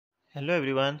Hello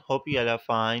everyone, hope you all are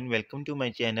fine. Welcome to my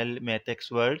channel MathX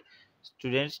World.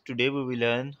 Students, today we will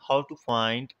learn how to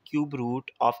find cube root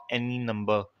of any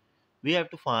number. We have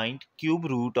to find cube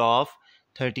root of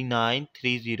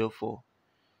 39304.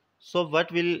 So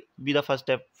what will be the first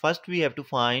step? First we have to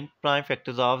find prime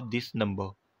factors of this number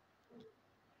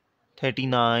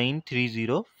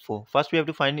 39304. First we have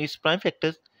to find its prime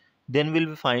factors, then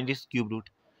we'll find its cube root.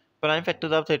 Prime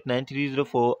factors of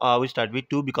 39304 we start with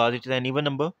 2 because it is an even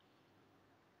number.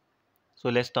 So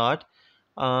let's start.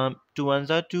 2 ones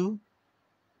are 2,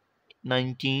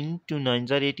 19, 2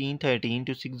 nines are 18, 13,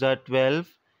 2 6 are 12,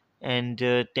 and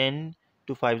 10,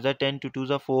 2 5s are 10, 2 2s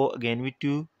are 4, again with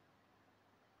 2,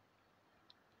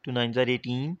 2 nines are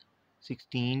 18,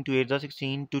 16, 2 8s are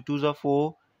 16, 2 2s are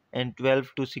 4, and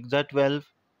 12, 2 6 are 12,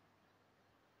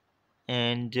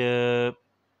 and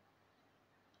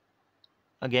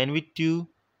again with 2,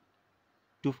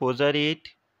 2 4s are 8,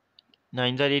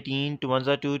 9s are 18, 2 1s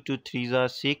are 2, 2 3s are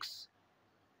 6,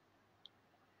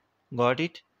 got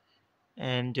it,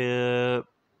 and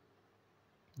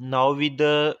now with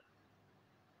the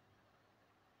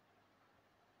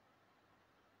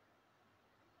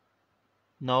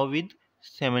now with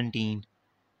 17.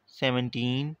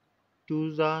 17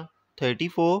 2s are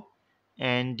 34,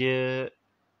 and 8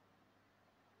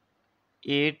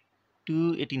 to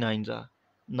 89s are.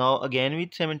 Now again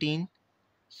with 17,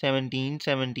 17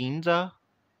 17s are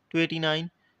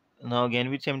 289. Now again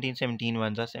with 17, 17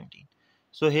 ones are 17.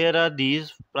 So here are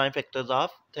these prime factors of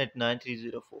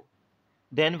 39304.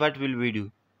 Then what will we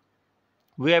do?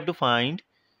 We have to find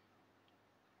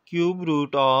cube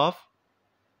root of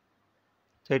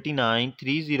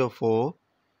 39304,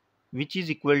 which is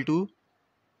equal to,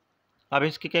 अब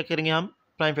इसके क्या करेंगे, हम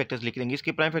prime factors लिख लेंगे.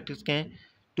 इसके prime factors क्या हैं?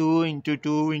 2 into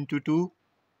 2 into 2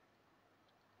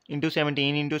 into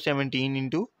 17 into 17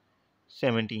 into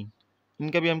 17.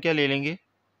 इनका भी हम क्या ले लेंगे?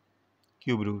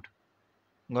 Cube root.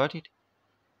 Got it.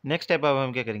 Next step अब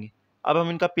हम क्या करेंगे? अब हम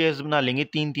इनका पेयर्स बना लेंगे.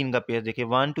 3 3 का पेयर. देखिए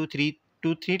 1 2 3,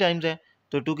 2 3 टाइम्स है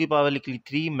तो 2 की पावर लिख ली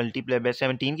 3 मल्टीप्लाई बाय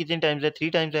 17 कितने टाइम्स है? 3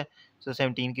 टाइम्स है, तो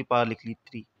 17 की पावर लिख ली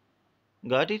 3.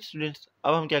 Got it students.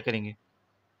 अब हम क्या करेंगे?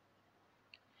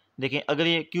 देखें, अगर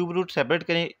ये क्यूब रूट सेपरेट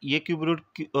करें, ये क्यूब रूट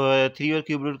 3 और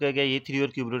क्यूब रूट कट गया, ये 3 और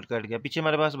क्यूब रूट कट गया, पीछे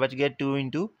हमारे पास बच गया 2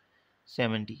 इंटू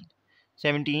 17.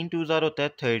 17 2 ज़ार होता है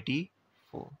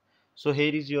 34. So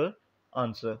here is your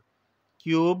answer.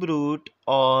 Cube root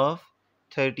of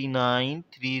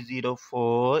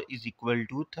 39304 is equal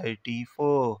to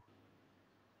 34.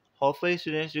 Hopefully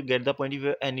students you get the point. If you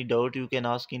have any doubt you can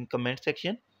ask in comment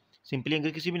section. Simply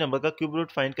अगर किसी भी नंबर का cube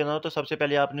root find करना हो तो सबसे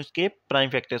पहले आपने उसके प्राइम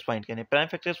फैक्टर्स फाइंड करने. प्राइम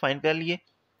फैक्टर्स फाइंड कर लिए,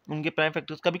 उनके प्राइम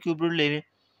फैक्टर्स का भी क्यूब रूट ले लें,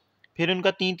 फिर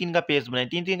उनका 3 3 का पेज बनाए.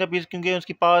 3 3 का पेज क्योंकि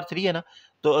उसकी पावर 3 है ना,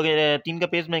 तो अगर 3 का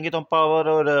पेज बनाएंगे तो हम पावर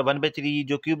और 1/3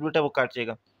 जो क्यूब रूट है वो काट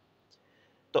जाएगा.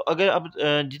 तो अगर अब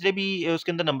जितने भी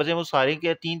उसके अंदर नंबर्स हैं वो सारे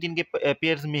के 3 3 के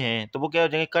पेयर्स में हैं, तो वो क्या हो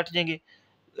जाएंगे? कट जाएंगे.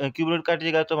 क्यूब रूट कट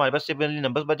जाएगा तो हमारे पास सिंपली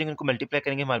नंबर्स बचेंगे, उनको मल्टीप्लाई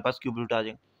करेंगे, हमारे पास क्यूब रूट आ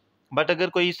जाएगा. बट अगर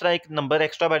कोई इस तरह एक नंबर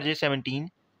एक्स्ट्रा बैठ जाए 17,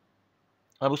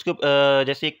 अब उसके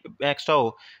जैसे एक एक्स्ट्रा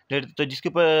हो तो जिसके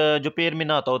ऊपर जो पेयर में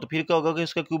ना आता हो, तो फिर क्या होगा कि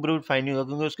उसका क्यूब रूट फाइंड नहीं होगा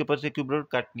क्योंकि उसके ऊपर से क्यूब रूट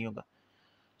कट नहीं होगा.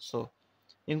 सो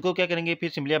इनको क्या करेंगे? फिर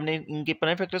सिंपली आपने इनके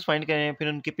प्राइम फैक्टर्स फाइंड करने हैं, फिर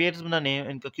उनके पेयर्स बनाने हैं,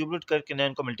 इनका क्यूब रूट करके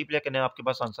इनको मल्टीप्लाई करना है, आपके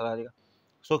पास आंसर आ जाएगा.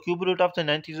 So cube root of the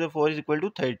 9304 is equal to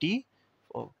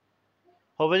 34.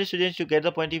 Hopefully students you get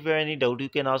the point. If you have any doubt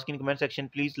you can ask in comment section.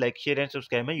 Please like, share and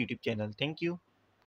subscribe my YouTube channel. Thank you.